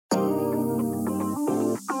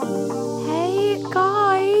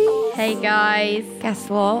Hey guys. Guess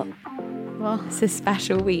what? What? It's a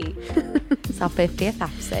special week. It's our 50th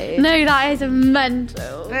episode. No, that is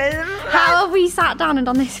mental. How have we sat down and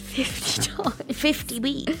done this 50 times? 50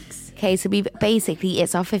 weeks. Okay, so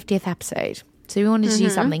it's our 50th episode. So we wanted to do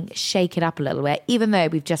something, shake it up a little bit. Even though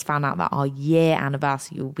we've just found out that our year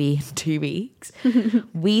anniversary will be in 2 weeks,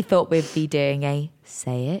 we thought we'd be doing a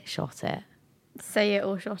say it, shot it. Say it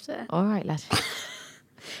or shot it. All right, let's...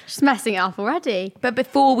 Just messing it up already. But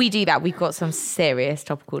before we do that, we've got some serious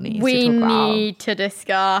topical news We to talk about. need to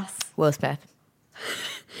discuss. Will Smith.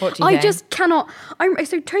 What do you I think? just cannot.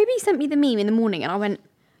 So Toby sent me the meme in the morning and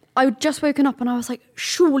I'd just woken up and I was like,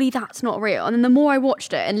 surely that's not real. And then the more I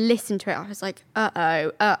watched it and listened to it, I was like,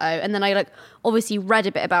 uh-oh. And then I obviously read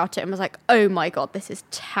a bit about it and was like, oh my God, this is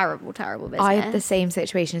terrible, terrible business. I had the same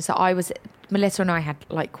situation. So Melissa and I had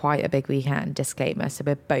quite a big weekend, disclaimer. So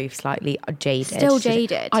we're both slightly jaded. Still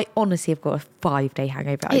jaded. I honestly have got a 5-day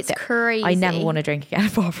hangover. It's crazy. I never want to drink again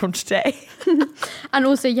apart from today. And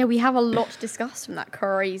also, yeah, we have a lot to discuss from that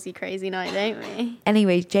crazy, crazy night, don't we?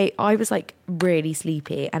 Anyway, I was really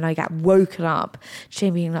sleepy and I got woken up,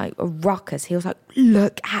 Shane being a ruckus. He was like,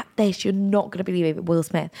 look at this. You're not going to believe it, Will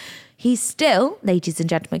Smith. He's still, ladies and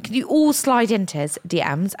gentlemen, can you all slide into his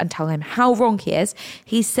DMs and tell him how wrong he is?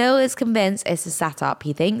 He still is convinced it's a setup.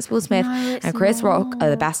 He thinks Will Smith and Chris Rock are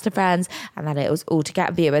the best of friends and that it was all to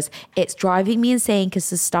get viewers. It's driving me insane because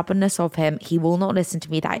the stubbornness of him, he will not listen to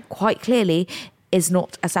me. That quite clearly is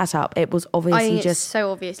not a setup. It was obviously it's just...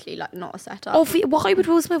 so obviously not a setup. Why would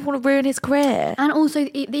Will Smith want to ruin his career? And also,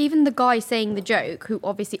 even the guy saying the joke, who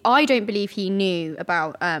obviously, I don't believe he knew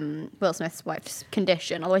about Will Smith's wife's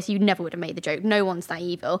condition. Otherwise, you never would have made the joke. No one's that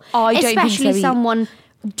evil. I don't think so. Especially someone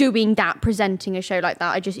doing that, presenting a show like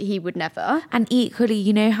that. He would never. And equally,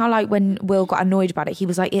 you know how when Will got annoyed about it, he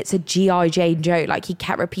was like, it's a G.I. Jane joke. He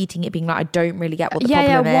kept repeating it, being like, I don't really get what the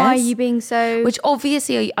problem is. Yeah, why are you being so... Which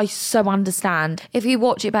obviously I so understand. If you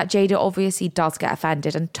watch it about Jada, obviously does get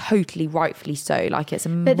offended and totally rightfully so. It's a...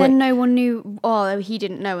 But then no one knew, he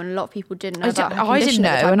didn't know and a lot of people didn't know about her I didn't condition at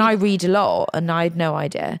the know time. and I read a lot and I had no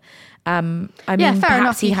idea. fair perhaps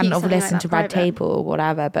enough, he you hadn't keep have something listened like to that Red private. Table or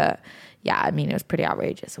whatever, but yeah, it was pretty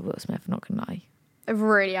outrageous of Will Smith, I'm not gonna lie.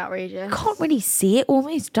 Really outrageous. Can't really see it,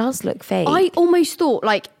 almost does look fake. I almost thought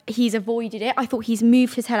he's avoided it. I thought he's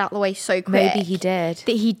moved his head out of the way so quick. Maybe he did.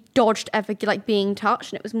 That he dodged ever being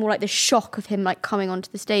touched, and it was more the shock of him coming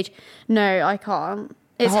onto the stage. No, I can't.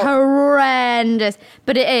 It's horrendous.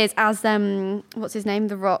 But it is, as what's his name?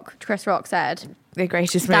 Chris Rock said. The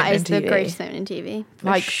greatest moment That is in TV. the greatest moment in TV.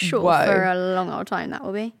 For sure, whoa. for a long old time that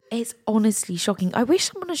will be. It's honestly shocking. I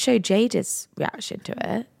wish someone had showed Jada's reaction to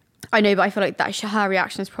it. I know, but I feel like her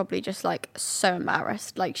reaction is probably just so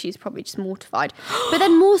embarrassed. She's probably just mortified. But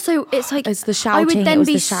then more so, it's It's the shouting. I would then it was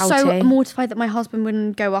be the so shouting. mortified that my husband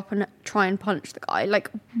wouldn't go up and try and punch the guy.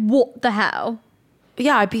 What the hell?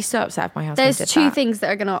 Yeah, I'd be so upset if my husband There's did two that. things that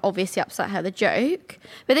are going to obviously upset her. The joke.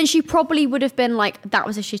 But then she probably would have been that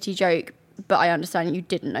was a shitty joke, but I understand you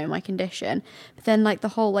didn't know my condition. But then the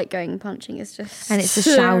whole going and punching is just... And it's the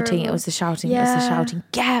shouting. It was the shouting. Yeah. It was the shouting.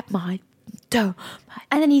 Get my dough.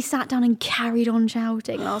 And then he sat down and carried on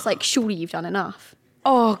shouting. And I was like, surely you've done enough.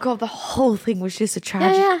 Oh, God, the whole thing was just a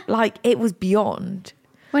tragedy. Yeah. It was beyond.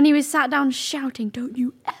 When he was sat down shouting, don't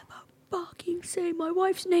you ever fucking say my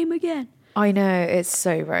wife's name again. I know, it's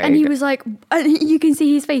so rude. And he was and you can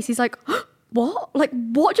see his face. He's like, what?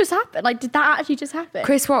 What just happened? Did that actually just happen?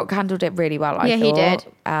 Chris Rock handled it really well, I thought. He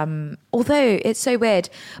did. Although it's so weird.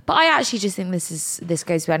 But I actually just think this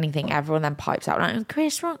goes to anything. Everyone then pipes out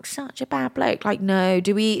Chris Rock's such a bad bloke. No,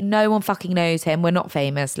 no one fucking knows him. We're not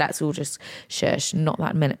famous. Let's all just shush. Not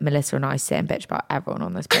that Melissa and I sit and bitch about everyone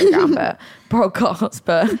on this programme, but podcast,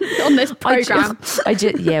 but On this programme.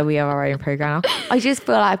 Yeah, we are our own programme now. I just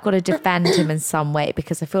feel I've got to defend him in some way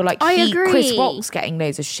because I feel I agree. Chris Rock's getting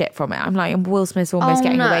loads of shit from it. I'm and Will Smith's almost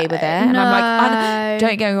getting away with it. And I'm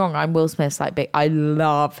don't get me wrong, I'm Will Smith's big. I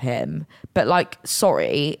love him. But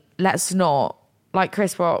sorry, let's not.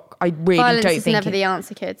 Chris Rock, I really Violence don't is think... never the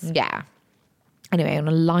answer, kids. Yeah. Anyway, on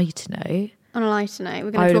a lighter note... On a lighter note,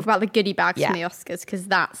 we're going to talk about the goodie bags from the Oscars because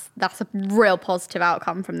that's a real positive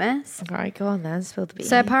outcome from this. All right, go on then, spill the beans.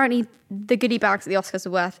 So apparently the goodie bags at the Oscars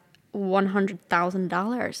are worth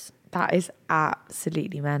 $100,000. That is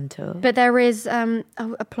absolutely mental. But there is a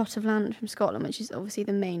plot of land from Scotland, which is obviously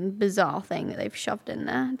the main bizarre thing that they've shoved in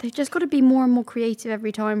there. They've just got to be more and more creative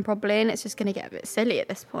every time, probably, and it's just going to get a bit silly at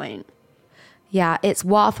this point. Yeah, it's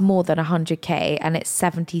worth more than 100k and it's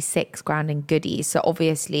 76 grand in goodies. So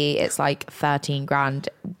obviously it's like 13 grand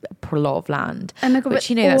per lot of land. Oh my God, which,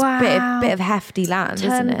 but- that's wow. a bit of hefty land,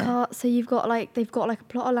 isn't it? So you've got like, they've got like a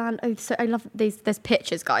plot of land. Oh, so I love these. There's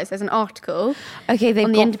pictures, guys. There's an article Okay, they've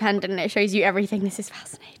on got, The Independent and it shows you everything. This is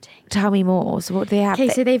fascinating. tell me more. So what do they have? Okay,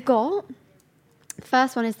 so they've got, the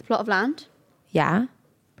first one is the plot of land. Yeah.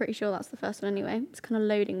 Pretty sure that's the first one anyway. It's kind of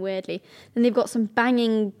loading weirdly. Then they've got some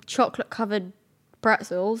banging chocolate covered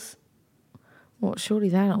pretzels. What, surely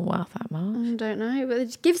they're not worth that much. I don't know, but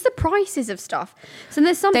it gives the prices of stuff. So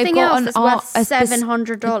there's something got else an that's art- worth a spec-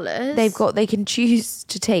 $700. They can choose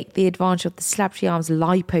to take the advantage of the Celebrity Arms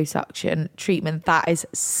liposuction treatment. That is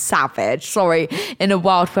savage. Sorry, in a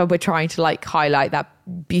world where we're trying to like highlight that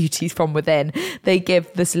beauty's from within, they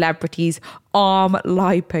give the celebrities arm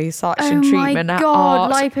liposuction treatment. Oh my at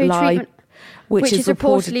God, Art lipo treatment. Which is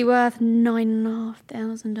reported. reportedly worth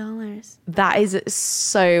 $9,500. That is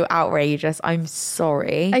so outrageous. I'm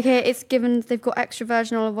sorry. Okay, it's given. They've got extra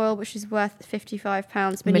virgin olive oil, which is worth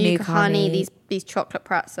 £55. Manuka Manuka honey. honey. These chocolate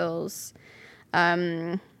pretzels.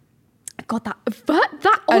 God,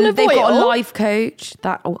 that olive They've oil got a life coach.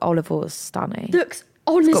 That olive oil is stunning. looks It's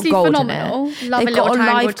got honestly gold in phenomenal. it. Love They've a got little a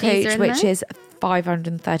Tangled life teaser coach, in which there. is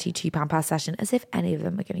 £532 per session, as if any of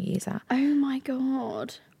them are going to use that. Oh my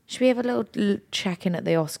God. Should we have a little check in at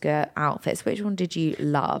the Oscar outfits? Which one did you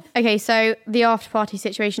love? Okay, so the after party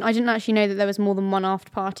situation. I didn't actually know that there was more than one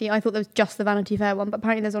after party. I thought there was just the Vanity Fair one, but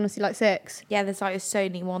apparently there's honestly like 6. Yeah, there's like a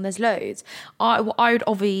Sony one. There's loads. I would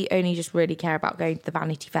obviously only just really care about going to the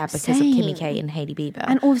Vanity Fair because of Kimmy K and Hailey Bieber.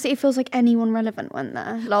 And obviously it feels like anyone relevant went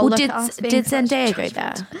there. Lol, look did at us being did such Zendaya go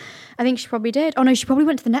judgment. there? I think she probably did. Oh no, she probably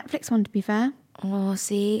went to the Netflix one, to be fair. Oh,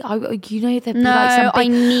 see, there'd be No, like some I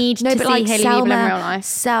need to but see like Hailey Bieber in real life.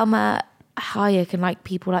 Selma Hayek and like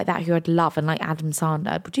people like that who I'd love, and like Adam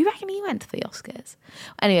Sandler. But do you reckon he went to the Oscars?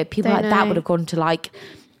 Anyway, people Don't like that know. would have gone to like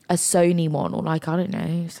a Sony one or like I don't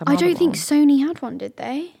know. I don't think Sony had one, did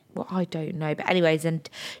they? Well, I don't know. But anyways, and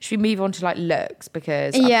should we move on to like looks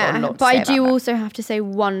because I've got a Yeah, lot to but say I do about that. also have to say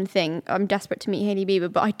one thing. I'm desperate to meet Hailey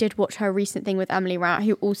Bieber, but I did watch her recent thing with Emily Rout,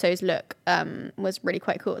 who also's look was really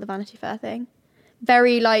quite cool at the Vanity Fair thing.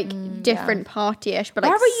 Very like different party-ish, but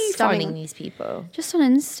like Where are you stunning. finding these people? Just on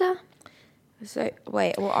Insta. So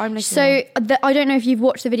wait, well I'm looking. So I don't know if you've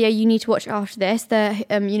watched the video. You need to watch it after this.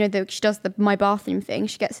 She does the my bathroom thing.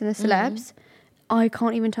 She gets in the celebs. I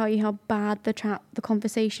can't even tell you how bad the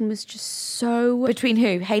conversation was. Just so between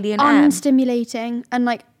who, Hailey and Em? unstimulating, and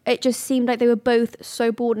like it just seemed like they were both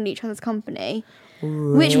so bored in each other's company.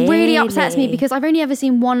 Which really upsets me because I've only ever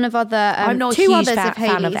seen one of other I'm not a two huge others fan of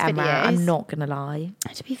Hailey's of Emma. videos. I'm not gonna lie.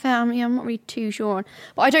 To be fair, I'm not really too sure,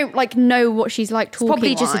 but I don't like know what she's like talking.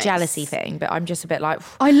 Probably just a wise. jealousy thing, but I'm just a bit like.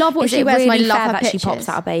 I love what is she it wears, and I really love fair her that she pops pictures.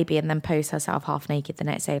 out a baby and then posts herself half naked the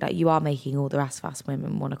next day? Like you are making all the rest of us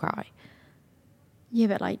women want to cry. Yeah,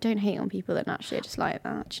 but like, don't hate on people that naturally are just like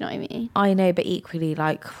that. Do you know what I mean? I know, but equally,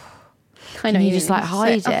 like, I know can you you just mean. like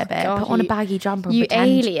hide it a Oh, bit? God, Put on a you- baggy jumper. And You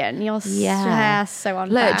pretend. alien, you're Yeah. so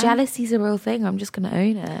unfair. Look, jealousy's a real thing. I'm just gonna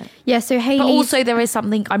own it. Yeah, so Hailey. But also, there is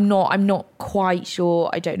something I'm not quite sure.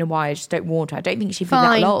 I don't know why. I just don't want her. I don't think she'd be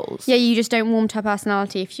fine. that lols. Yeah, you just don't warm to her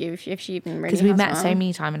personality if she even really. Because we has met one. so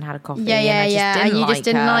many times and had a coffee. Yeah, and I just yeah. Didn't And you just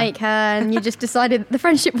didn't her. like her, and you just decided the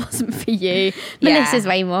friendship wasn't for you. Melissa's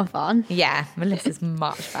way more fun. Yeah, Melissa's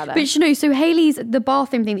much better. But you know, so Hailey's the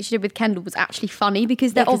bathroom thing that she did with Kendall was actually funny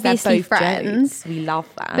because they're Because obviously both friends. jokes. We love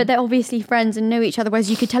that. But they're obviously friends and know each other, whereas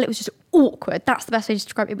you could tell it was just awkward. That's the best way to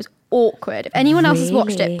describe it. It was awkward. If anyone else has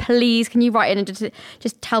watched Really? it, please can you write in and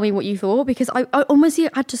just tell me what you thought? Because I almost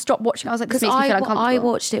had to stop watching. I was like, this because makes me feel uncomfortable. I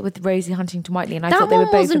watched it with Rosie Huntington Whiteley, and I That thought they were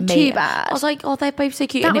one both wasn't amazing. too bad. I was like, oh, they're both so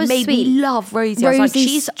cute, That and it was made sweet. me love Rosie. I was like, Rosie's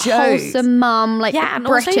she's jokes. wholesome mum, like Yeah, and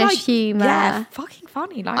British also, like, humour. Yeah, fucking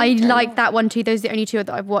funny. Like, I like that one too. Those are the only two that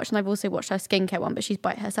I've watched, and I've also watched her skincare one, but she's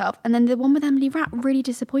by herself. And then the one with Emily Ratt really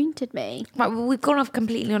disappointed me. Right, well, we've gone off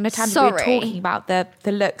completely on a tangent. Sorry. We were talking about the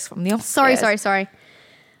looks from the Oscars. Sorry.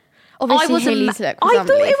 Obviously, Hailey's look was I thought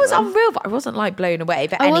it was unbelievable. unreal, but I wasn't like blown away.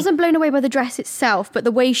 But I wasn't blown away by the dress itself, but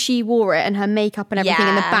the way she wore it and her makeup and everything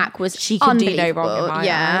in the Yeah. back was She can do no unbelievable. wrong in my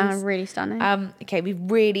yeah, eyes. really stunning.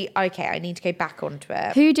 Okay, I need to go back onto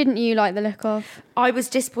it. Who didn't you like the look of? I was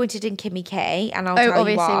disappointed in Kimmy K, and I'll Oh, tell you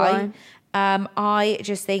obviously why. why. I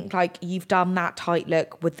just think like you've done that tight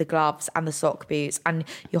look with the gloves and the sock boots and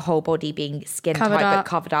your whole body being skin Covered tight up. but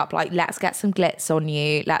covered up. Like, let's get some glitz on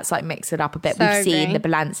you. Let's like mix it up a bit. So We've seen agree. the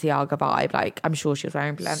Balenciaga vibe. Like, I'm sure she was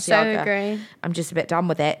wearing Balenciaga. agree. I'm just a bit done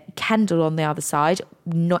with it. Kendall on the other side,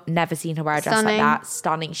 never seen her wear a dress like Stunning. that.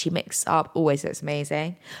 Stunning. She mixed up, always looks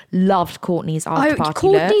amazing. Loved Courtney's after party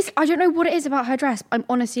Courtney's, look. I don't know what it is about her dress. I'm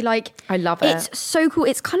honestly like, I love it. It's so cool.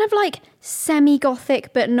 It's kind of like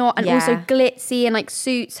semi-gothic, but not, and also Yeah. glitzy and like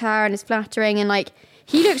suits her and is flattering. And like,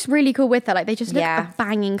 he looks really cool with her. Like, they just look Yeah. a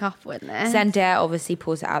banging couple in there. Zendaya obviously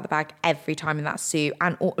pulls it out of the bag every time in that suit.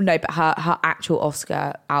 And no, but her actual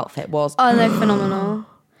Oscar outfit was Oh, they're phenomenal.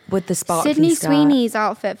 with the sparkly Sydney skirt. Sweeney's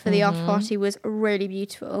outfit for the after party was really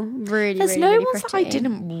beautiful. Really, There's really, no really ones pretty. that I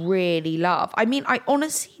didn't really love. I mean, I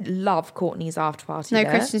honestly love Courtney's after party No, look.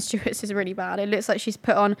 Kristen Stewart's is really bad. It looks like she's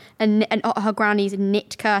put on her granny's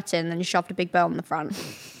knit curtain and shoved a big bow on the front.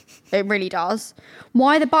 It really does.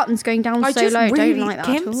 Why are the buttons going down I so just low? really, Don't like that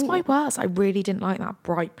at Kim's all. my worst. I really didn't like that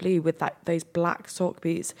bright blue with those black sock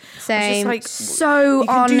boots. I was Same. just So you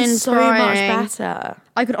can do so much uninspiring. better.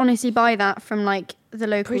 I could honestly buy that from like the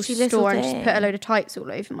local Pretty little store and just thing. put a load of tights all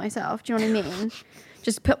over myself. Do you know what I mean?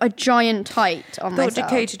 Just put a giant tight on Thought myself.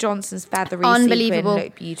 Dakota Johnson's feathery Unbelievable. sequin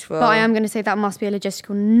looked beautiful. But I am going to say that must be a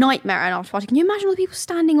logistical nightmare at an after party. Can you imagine all the people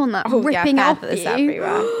standing on that, ripping yeah, up feathers you?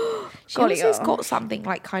 everywhere. She Golly also's girl. got something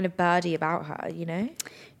like kind of birdy about her, you know?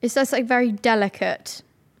 It's just like very delicate,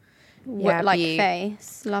 Yeah, like beaut.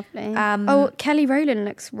 face. Lovely. Um, Kelly Rowland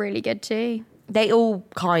looks really good too. They all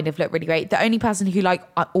kind of look really great. The only person who like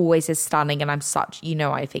always is stunning, and I'm such, you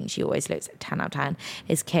know, I think she always looks at 10 out of 10,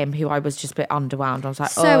 is Kim, who I was just a bit underwhelmed. I was like,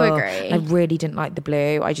 So oh, agree. I really didn't like the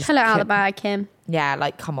blue. I just Pull it out of the couldn't- bag, Kim. Yeah,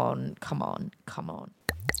 like come on.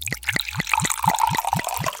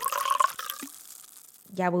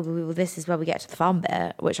 Yeah, well, this is where we get to the fun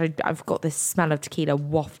bit, which I've got this smell of tequila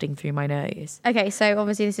wafting through my nose. Okay, so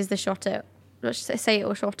obviously this is the shot it. Let's say it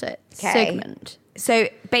or shot it 'Kay. segment. So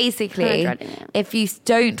basically, Kinda dreading it. if you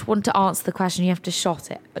don't want to answer the question, you have to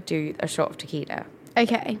shot it or do a shot of tequila.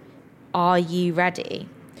 Okay. Are you ready?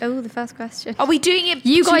 Oh, the first question. Are we doing it?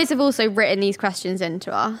 You guys have also written these questions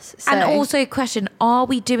into us. So. And also, question: are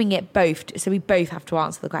we doing it both? So we both have to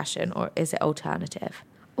answer the question, or is it alternative?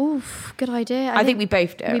 Oof, good idea. I think we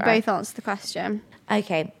both do. We right? both answer the question.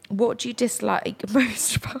 Okay. What do you dislike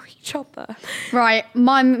most about each other? Right,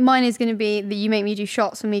 mine is going to be that you make me do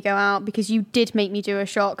shots when we go out, because you did make me do a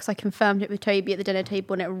shot because I confirmed it with Toby at the dinner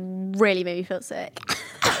table and it really made me feel sick.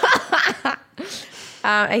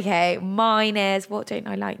 Okay. Mine is, what don't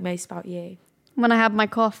I like most about you? When I had my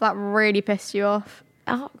cough, that really pissed you off.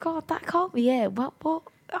 Oh God, that can't be it. What?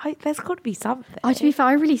 There's got to be something. Oh, to be fair,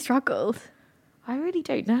 I really struggled. I really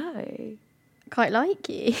don't know. Quite like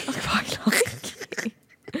you. I quite like you.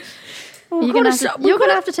 You're going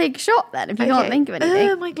to have to take a shot then if you can't think of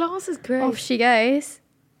anything. My glass is great. Off she goes.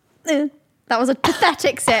 That was a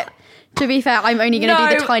pathetic sip. To be fair, I'm only going to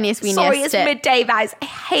do the tiniest, weeniest Sorry, it's sip. midday. That is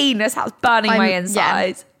heinous. That's burning my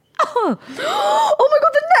insides. Oh my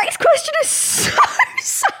god, the next question is so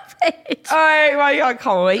savage. Oh my God, I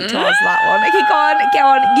can't wait to answer that one. Okay, go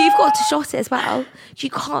on. You've got to shot it as well. You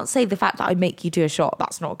can't say the fact that I make you do a shot.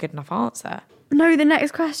 That's not a good enough answer. No, the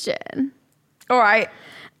next question. All right.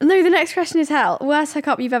 No, the next question is hell. Worst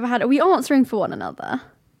hookup you've ever had. Are we answering for one another?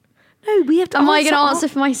 No, we have to Am I answer. going to answer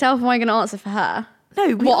for myself or am I going to answer for her? No,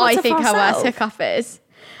 we what I answer think for her worst ourselves. hookup is.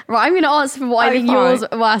 Right, I'm going to answer for what I Oh, think fine. yours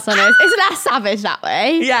worst one is. It's less savage that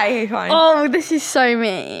way. Yeah, okay, fine. Oh, this is so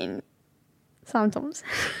mean. Sam Thompson.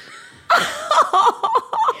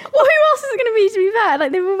 Well, who else is it going to be, to be fair?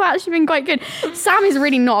 Like, they've all actually been quite good. Sam is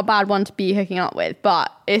really not a bad one to be hooking up with,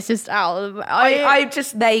 but it's just out of the... I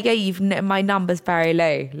just, there you go. My number's very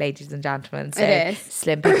low, ladies and gentlemen. So It is.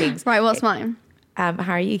 slim pickings. Right, what's mine?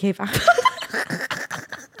 Harry, UK fan.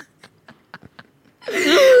 No,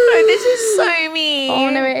 this is so mean. Oh,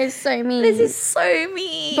 no, it is so mean. This is so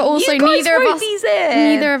mean. But also, You guys neither of wrote us, these in.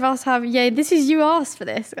 neither of us have. Yeah, this is you asked for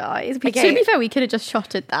this, guys. To Okay. be fair, we could have just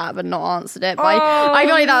shotted that, but not answered it. But Oh, I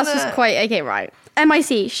feel like that's no. just quite okay. Right.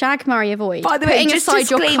 MIC, shag, marry, avoid. By the way, putting just aside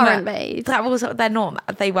your disclaimer, current babes. They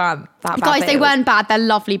weren't that bad. Guys, but they it was- weren't bad. They're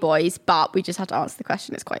lovely boys, but we just had to answer the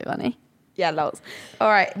question. It's quite funny. Yeah, lots. All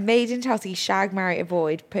right, made in Chelsea, shag, marry,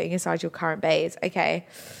 avoid, putting aside your current bays. Okay.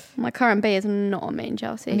 My current bae is not on me in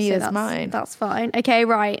Chelsea. Neither's so that's, mine. That's fine. Okay,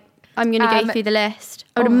 right. I'm going to go through the list.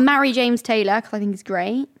 I would oh. marry James Taylor because I think he's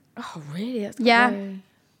great. Oh, really? That's Yeah. great.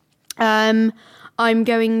 I'm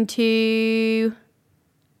going to...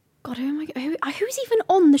 God, who am I... Who's even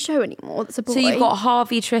on the show anymore? That's a boy. So you've got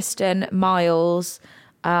Harvey, Tristan, Miles,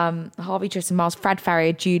 Fred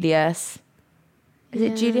Ferrier, Julius. Is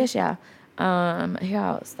it Julius? Yeah. Who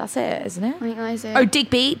else? That's it, isn't it? I think that is it. Oh,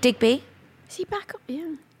 Digby. Is he back up?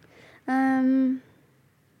 Yeah.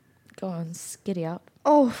 Go on, skiddy up.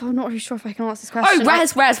 Oh, I'm not really sure if I can answer this question. Oh,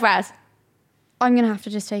 Raz. I'm going to have to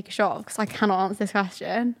just take a shot because I cannot answer this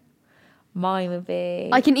question. Mine would be...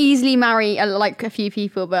 I can easily marry a few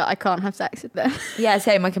people, but I can't have sex with them. Yeah,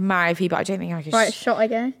 same. I can marry a few, but I don't think I can... Right, shot I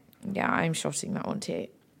go. Yeah, I'm shotting that one too.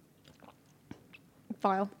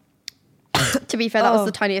 Vile. To be fair, that was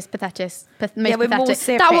the tiniest, most we're more pathetic.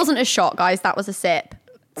 sipping. That wasn't a shot, guys. That was a sip.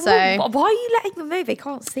 So Why are you letting them know? They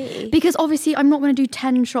can't see. because obviously I'm not going to do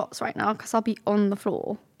 10 shots right now because I'll be on the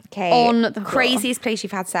floor. Okay. On the floor. Craziest place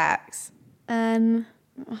you've had sex?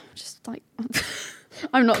 Just like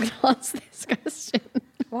I'm not going to answer this question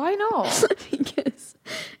Why not? because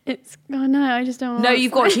it's. Oh no, I just don't. No, answer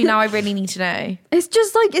you've got it. to. Now I really need to know. It's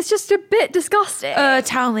just a bit disgusting.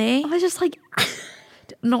 Tell me. I just like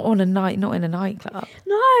Not in a nightclub.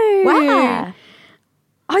 no. Where?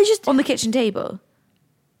 I just On the kitchen table.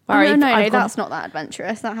 no, I've gone- that's not that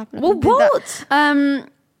adventurous. That happened. Well, what?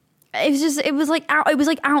 It was like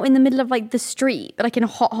out in the middle of like the street, but like in a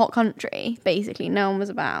hot country. Basically, no one was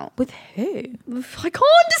about. With who? I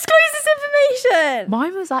can't disclose this information.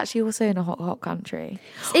 Mine was actually also in a hot country.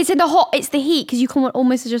 It's the heat because you come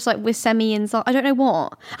almost just like with semi inside. I don't know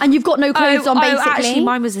what, and you've got no clothes on. Basically, actually,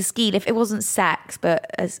 mine was a ski lift. It wasn't sex, but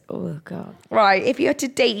oh god. Right, if you had to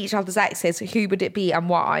date each other's exes, who would it be and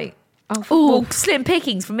why? Well, slim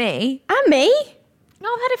pickings for me. and me. No,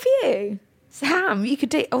 I've had a few. Sam, you could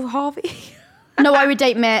date Harvey. No, I would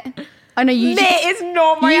date Mitt. I know you. Mitt is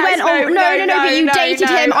not my You ex. went no, but you dated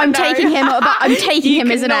him. I'm taking him. I'm taking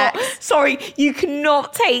him as an ex. Sorry, you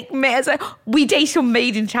cannot take Mitt as a. We dated on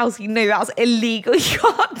Made in Chelsea. No, that's illegal. You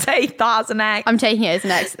can't take that as an ex. I'm taking it as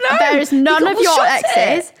an ex. No, there is none you of your shot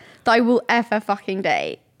exes that I will ever fucking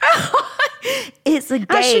date. It's a game.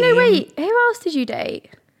 Actually, no, wait. Who else did you date?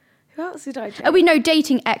 Who else did I date? We know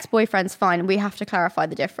dating ex-boyfriends fine. We have to clarify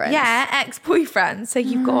the difference. Yeah, ex-boyfriend. So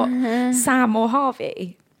you've got Sam or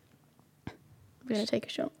Harvey. I'm gonna take a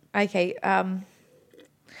shot. Okay. I've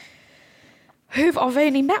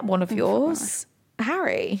only met one of yours,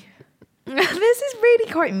 Harry. This is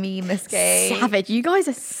really quite mean. This game. Savage. You guys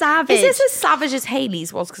are savage. Is this as savage as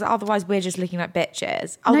Hayley's was? Because otherwise we're just looking like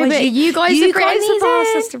bitches. No, Otherwise but you guys you are guys putting have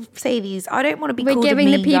asked these us to say these. I don't want to be We're called giving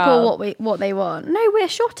a the mean people girl. what they want. No, we're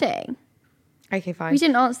shotting. Okay, fine. We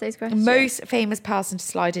didn't answer those questions. Most famous person to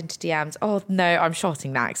slide into DMs. Oh no, I'm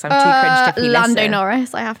shotting that because I'm too cringe to Lando listen.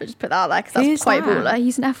 Norris. I have to just put that out there because that's Who's quite that? baller.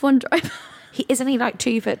 He's an F1 driver. Isn't he like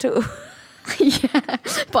 2 foot tall? Yeah,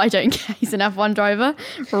 but I don't care. He's an F1 driver.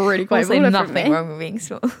 Really quite Also, baller for nothing me. wrong with being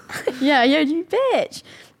small. Yeah, you bitch.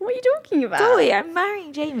 What are you talking about? Boy, I'm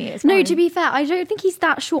marrying Jamie. It's No, fine. to be fair, I don't think he's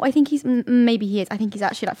that short. I think he's maybe he is. I think he's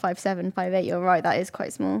actually like 5'7", 5'8". You're right. That is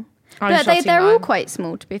quite small. I'm But shotting they're all mine. quite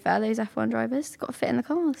small. To be fair, those F1 drivers got to fit in the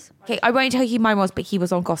cars. Okay, I won't tell you who mine was, but he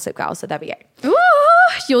was on Gossip Girl, so there we go. Ooh,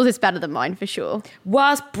 yours is better than mine for sure.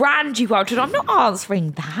 Worst brand you worked with? I'm not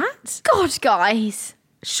answering that. God, guys,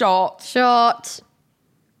 Shot.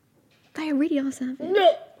 They really are savage.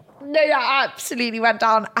 No, that absolutely went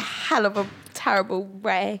down a hell of a terrible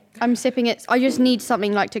way. I'm sipping it. I just need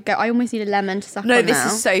something like to go. I almost need a lemon to suck No, on this now.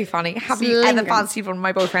 is so funny. Have you ever Lingering. fancied one of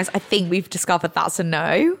my boyfriends? I think we've discovered that's a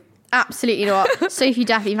no. Absolutely not. Sophie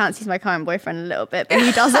definitely fancies my current boyfriend a little bit, but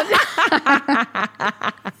he doesn't.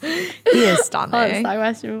 He is stunning. That's that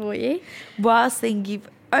question for you. Worst thing you've...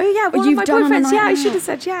 Oh yeah, one you've of my done on a boyfriends. night Yeah, I out. should have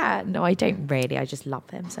said yeah. No, I don't really. I just love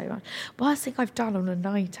him so much. Worst thing I've done on a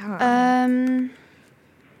night out.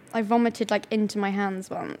 I vomited like into my hands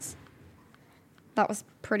once. That was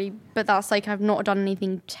pretty, but that's like I've not done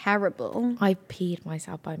anything terrible. I peed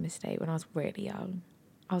myself by mistake when I was really young.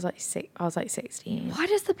 I was like 16. Why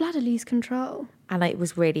does the bladder lose control? And it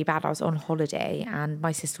was really bad. I was on holiday and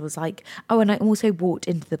my sister was like, oh, and I also walked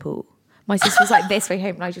into the pool. My sister was like this way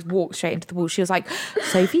home and I just walked straight into the pool. She was like,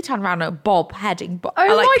 Sophie turned around and bob heading. Oh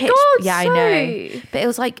I, like, my God, Yeah, I so- know. But it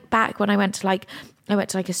was like back when I went to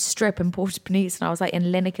a strip in Port-au-Prince and I was like in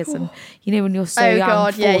Lineker's and you know when you're so young,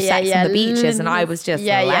 sex on the beaches and I was just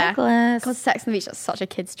reckless. God, Sex on the Beach, that's such a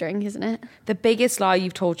kid's drink, isn't it? The biggest lie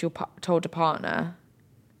you've told a partner.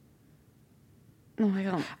 Oh my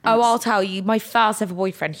God. Oh, I'll tell you. My first ever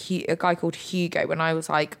boyfriend, a guy called Hugo, when I was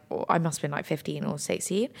like, I must have been like 15 or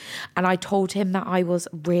 16. And I told him that I was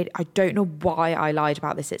really, I don't know why I lied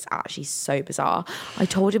about this. It's actually so bizarre. I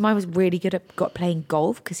told him I was really good at playing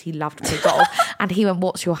golf because he loved to play golf. And he went,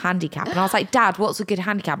 what's your handicap? And I was like, Dad, what's a good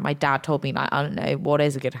handicap? My dad told me, like, I don't know, what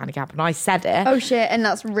is a good handicap? And I said it. Oh shit, and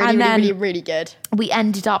that's really, And really, then- really, really good. We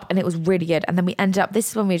ended up, and it was really good. And then we ended up, this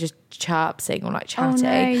is when we were just chirping or like chatting. Oh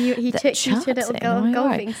no, he took you to a little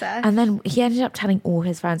golfing set. And then he ended up telling all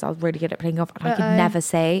his friends I was really good at playing golf, and I could never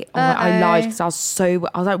say, I lied because I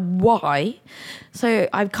was like, why? So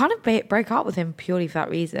I kind of broke up with him purely for that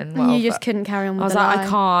reason. Well, you just couldn't carry on with I was the like, lie. I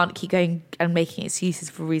can't keep going and making excuses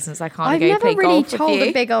for reasons I can't I've go never play really golf with told you.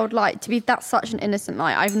 a big old lie. That's such an innocent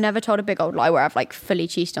lie. I've never told a big old lie where I've like fully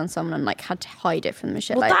cheated on someone and like had to hide it from them and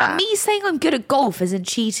shit like that. Me saying I'm good at golf isn't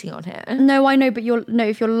cheating on him. No, I know, but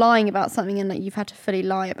if you're lying about something and like you've had to fully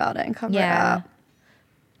lie about it and cover it up.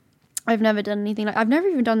 I've never done anything like. I've never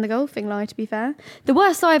even done the golfing lie. To be fair, the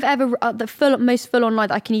worst lie I've ever, most full on lie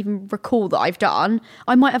that I can even recall that I've done.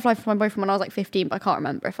 I might have lied for my boyfriend when I was like 15, but I can't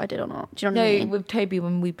remember if I did or not. Do you know what I mean? With Toby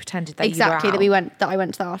when we pretended that exactly you were out. that I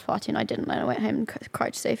went to the after party and I didn't. And I went home and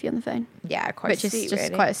cried to Sophie on the phone. Yeah, which is just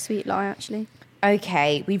really. quite a sweet lie actually.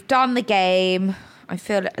 Okay, we've done the game. I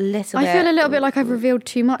feel a little bit like I've revealed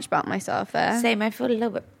too much about myself there. Same. I feel a little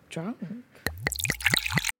bit drunk.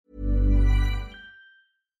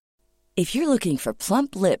 If you're looking for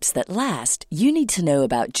plump lips that last, you need to know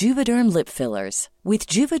about Juvederm lip fillers. With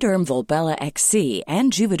Juvederm Volbella XC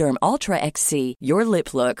and Juvederm Ultra XC, your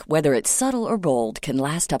lip look, whether it's subtle or bold, can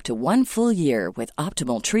last up to 1 full year with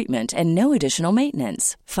optimal treatment and no additional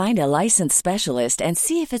maintenance. Find a licensed specialist and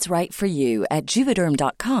see if it's right for you at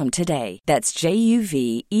Juvederm.com today. That's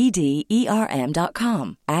JUVEDERM.com.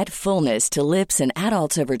 Add fullness to lips in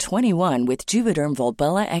adults over 21 with Juvederm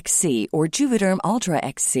Volbella XC or Juvederm Ultra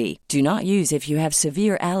XC. Do not use if you have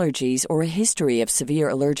severe allergies or a history of severe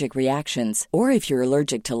allergic reactions, or if you're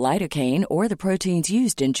allergic to lidocaine or the proteins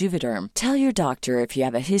used in Juvederm. Tell your doctor if you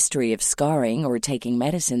have a history of scarring or taking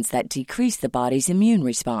medicines that decrease the body's immune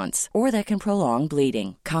response or that can prolong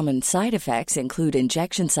bleeding. Common side effects include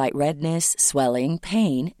injection site redness, swelling,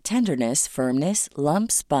 pain, tenderness, firmness,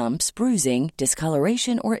 lumps, bumps, bruising,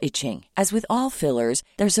 discoloration, or itching. As with all fillers,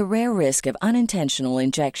 there's a rare risk of unintentional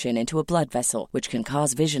injection into a blood vessel, which can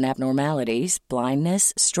cause vision abnormalities,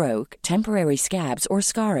 blindness, stroke, temporary scabs, or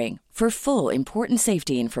scarring. For full, important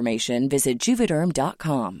safety information, visit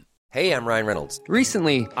Juvederm.com. Hey, I'm Ryan Reynolds.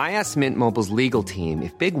 Recently, I asked Mint Mobile's legal team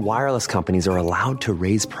if big wireless companies are allowed to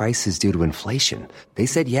raise prices due to inflation. They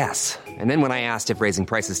said yes. And then when I asked if raising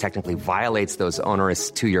prices technically violates those onerous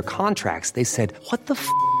 2-year contracts, they said, "What the f***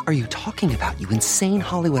 are you talking about, you insane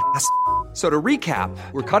Hollywood ass?" So to recap,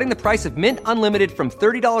 we're cutting the price of Mint Unlimited from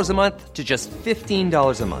 $30 a month to just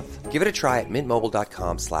 $15 a month. Give it a try at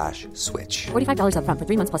mintmobile.com/switch. $45 up front for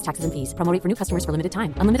 3 months plus taxes and fees. Promo rate for new customers for limited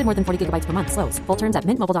time. Unlimited more than 40 gigabytes per month. Slows full terms at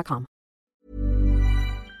mintmobile.com.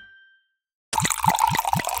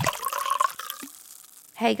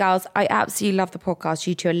 Hey girls, I absolutely love the podcast.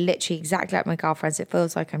 You two are literally exactly like my girlfriends. It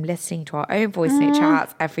feels like I'm listening to our own voice note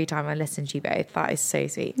chats every time I listen to you both. That is so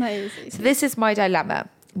sweet. That is so sweet. So this is my dilemma.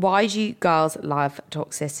 Why do you girls love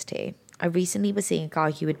toxicity? I recently was seeing a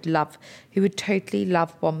guy who would totally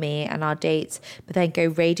love bomb me and our dates, but then go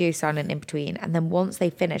radio silent in between. And then once they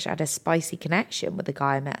finish, I had a spicy connection with the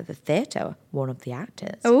guy I met at the theatre, one of the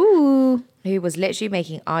actors. Ooh. Who was literally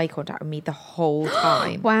making eye contact with me the whole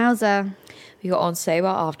time. Wowza. We got on so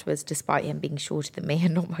well afterwards, despite him being shorter than me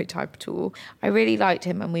and not my type at all. I really liked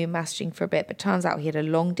him and we were messaging for a bit, but turns out he had a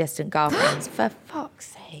long-distance girlfriend. For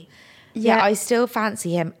fuck's sake. Yeah, I still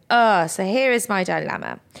fancy him. So here is my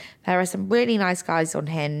dilemma. There are some really nice guys on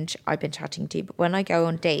Hinge I've been chatting to, but when I go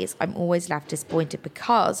on dates, I'm always left disappointed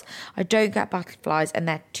because I don't get butterflies and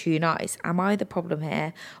they're too nice. Am I the problem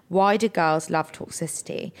here? Why do girls love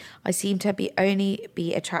toxicity? I seem to only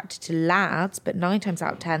be attracted to lads, but 9 times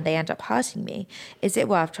out of 10, they end up hurting me. Is it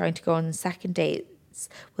worth trying to go on second dates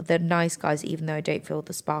with the nice guys, even though I don't feel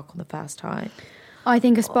the spark on the first time? I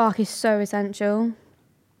think a spark is so essential.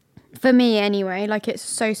 For me anyway, like it's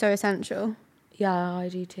so essential. Yeah, I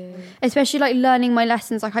do too. Especially like learning my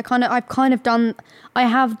lessons. Like I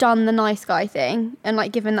have done the nice guy thing and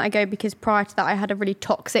like given that a go, because prior to that I had a really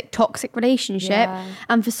toxic relationship. Yeah.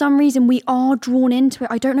 And for some reason we are drawn into it.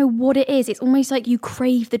 I don't know what it is. It's almost like you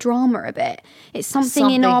crave the drama a bit. It's something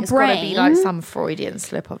in our brain. It's got to be like some Freudian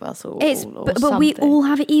slip of us all. But we all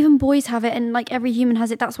have it. Even boys have it, and like every human has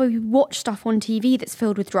it. That's why we watch stuff on TV that's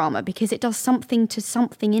filled with drama, because it does something to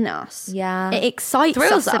something in us. Yeah. It excites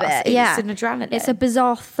us a bit. It's an adrenaline. It's a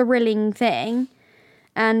bizarre, thrilling thing.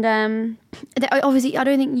 And obviously, I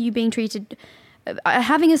don't think you being treated...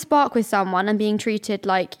 having a spark with someone and being treated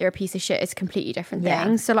like you're a piece of shit is a completely different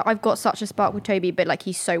thing. So like I've got such a spark with Toby, but like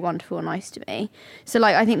he's so wonderful and nice to me. So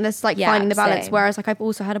like I think that's like finding the balance. Same. Whereas like I've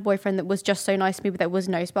also had a boyfriend that was just so nice to me, but there was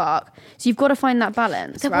no spark. So you've got to find that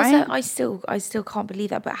balance, right? I still can't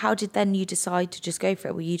believe that. But how did then you decide to just go for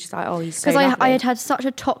it? Were you just like, oh, he's so lovely? Because I had such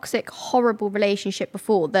a toxic, horrible relationship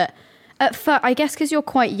before that at first, I guess because you're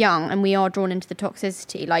quite young and we are drawn into the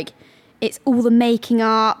toxicity, like it's all the making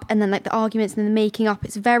up and then like the arguments and the making up.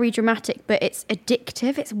 It's very dramatic, but it's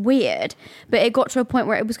addictive. It's weird. But it got to a point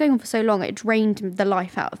where it was going on for so long, it drained the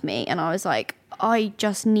life out of me. And I was like, I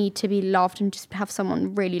just need to be loved and just have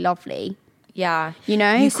someone really lovely. Yeah. You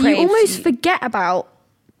know? You almost forget about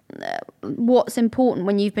what's important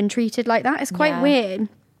when you've been treated like that. It's quite weird.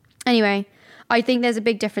 Anyway, I think there's a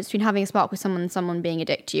big difference between having a spark with someone and someone being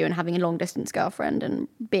addicted to you and having a long distance girlfriend and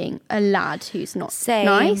being a lad who's not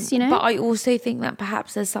nice, you know? But I also think that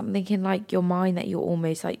perhaps there's something in like your mind that you're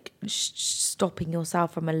almost like stopping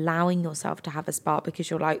yourself from allowing yourself to have a spark because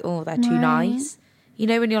you're like, oh, they're too nice. You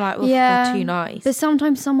know, when you're like, oh, they're too nice. But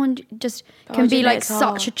sometimes someone just can be like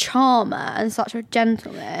such a charmer and such a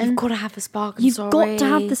gentleman. You've got to have a spark. You've got to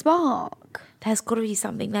have the spark. There's got to be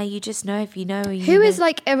something there. You just know if you know. Who is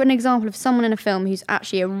like an example of someone in a film who's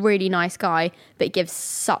actually a really nice guy but gives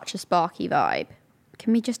such a sparky vibe?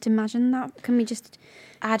 Can we just imagine that? Can we just...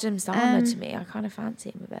 Adam Sandler to me. I kind of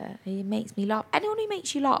fancy him a bit. He makes me laugh. Anyone who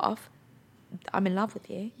makes you laugh, I'm in love with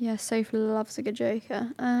you. Yeah, Sophie loves a good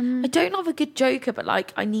joker. I don't love a good joker, but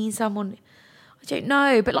like I need someone. I don't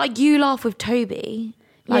know, but like you laugh with Toby.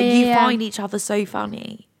 Like you find each other so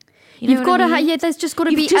funny. You've got to there's just got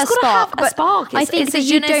to be a spark. Have a spark. I think that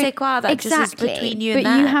you don't exactly between you and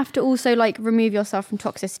but you have to also like remove yourself from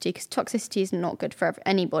toxicity because toxicity is not good for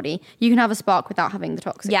anybody. You can have a spark without having the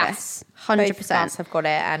toxic. Yes, 100%. Both of us have got it,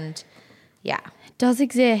 and yeah. Does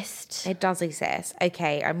exist. It does exist.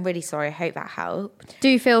 Okay, I'm really sorry. I hope that helped.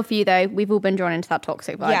 Do feel for you though. We've all been drawn into that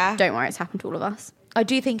toxic vibe. Yeah. Don't worry, it's happened to all of us. I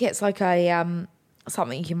do think it's like a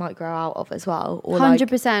something you might grow out of as well.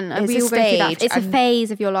 100%. And we all go through that. It's a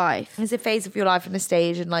phase of your life. It's a phase of your life and a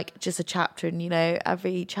stage and like just a chapter, and you know,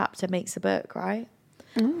 every chapter makes a book, right?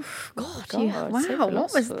 Oof, God, wow, so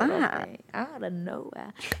what was that? Out of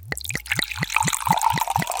nowhere.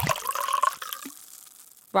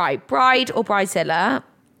 Right, bride or bridezilla?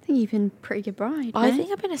 I think you've been a pretty good bride. I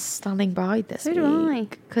think I've been a stunning bride this week. So do I.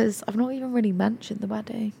 Because I've not even really mentioned the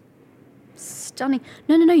wedding. Stunning.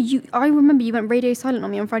 No. I remember you went radio silent on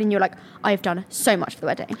me on Friday and you were like, I have done so much for the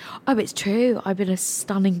wedding. Oh, it's true. I've been a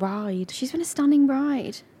stunning bride. She's been a stunning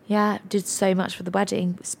bride. Yeah, did so much for the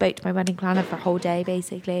wedding. Spoke to my wedding planner for a whole day,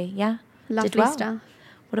 basically. Yeah. Lovely stuff.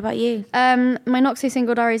 What about you? My Not So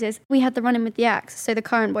Single Diaries is we had the run-in with the ex. So the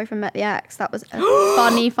current boyfriend met the ex. That was a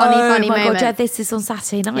funny moment. Oh my God, yeah, this is on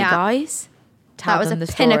Saturday night, guys. That was a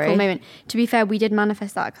pinnacle moment. To be fair, we did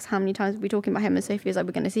manifest that because how many times were we talking about him and Sophie was like,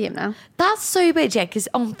 we're going to see him now. That's so weird, yeah, because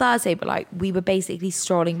on Thursday, but like we were basically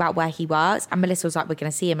strolling about where he works and Melissa was like, we're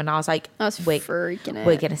going to see him. And I was like, freaking it.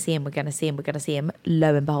 We're going to see him.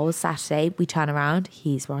 Lo and behold, Saturday, we turn around,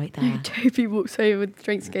 he's right there. Toby walks over with the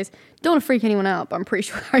drinks and goes, don't want to freak anyone out, but I'm pretty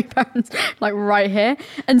sure Harry Barron's like right here.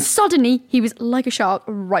 And suddenly he was like a shark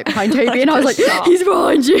right behind Toby. like and I was like, he's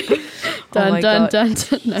behind you. Dun. No,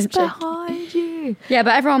 he's behind you. Yeah,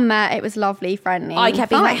 but everyone met. It was lovely, friendly. I kept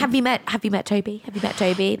being like, have you met Toby? Have you met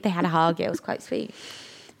Toby? They had a hug. It was quite sweet.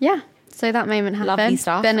 Yeah. So that moment happened. Lovely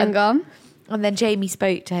stuff. Been and gone. And then Jamie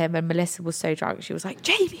spoke to him and Melissa was so drunk. She was like,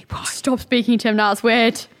 Jamie, boy. Stop speaking to him now. It's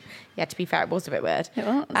weird. Yeah, to be fair, it was a bit weird. It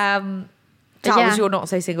was. That was your Not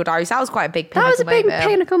So Single Diary. So that was quite a big pinnacle moment. That was a big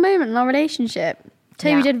pinnacle moment in our relationship.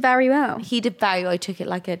 Toby did very well. He did very well. I took it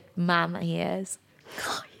like a man that he is.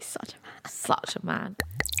 God, he's such a man. Such a man.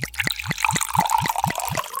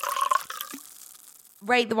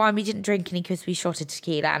 Rate the wine. We didn't drink any because we shotted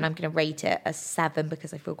tequila, and I'm going to rate it a 7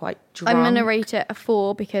 because I feel quite drunk. I'm going to rate it a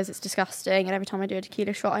 4 because it's disgusting, and every time I do a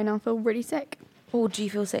tequila shot, I now feel really sick. Oh, do you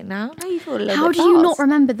feel sick now? No, you feel a little bit How do you not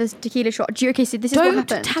remember the tequila shot? Okay, so this is what happened.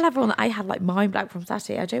 Don't tell everyone that I had like mind blank from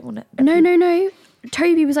Saturday. I don't want to. No.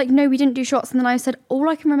 Toby was like, no, we didn't do shots. And then I said, all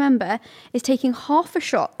I can remember is taking half a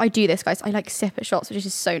shot. I do this, guys. I like sip at shots, which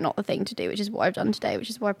is so not the thing to do, which is what I've done today, which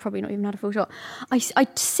is why I've probably not even had a full shot. I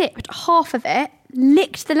sipped half of it,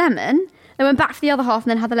 licked the lemon, then went back for the other half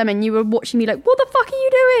and then had the lemon. You were watching me like, what the fuck are you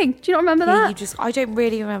doing? Do you not remember that? I don't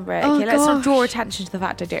really remember it. Oh, okay, let's not draw attention to the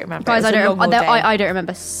fact I don't remember. Guys, I don't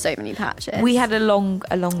remember so many patches. We had a long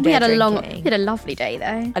day. We had a lovely day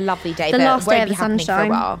though. A lovely day. The last day of the sunshine.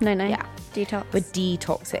 For a while. No. Yeah. Detox. We're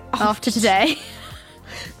detoxing. After today.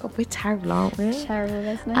 God, we're terrible, aren't we? Terrible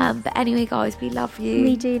business. But anyway, guys, we love you.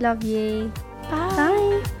 We do love you. Bye.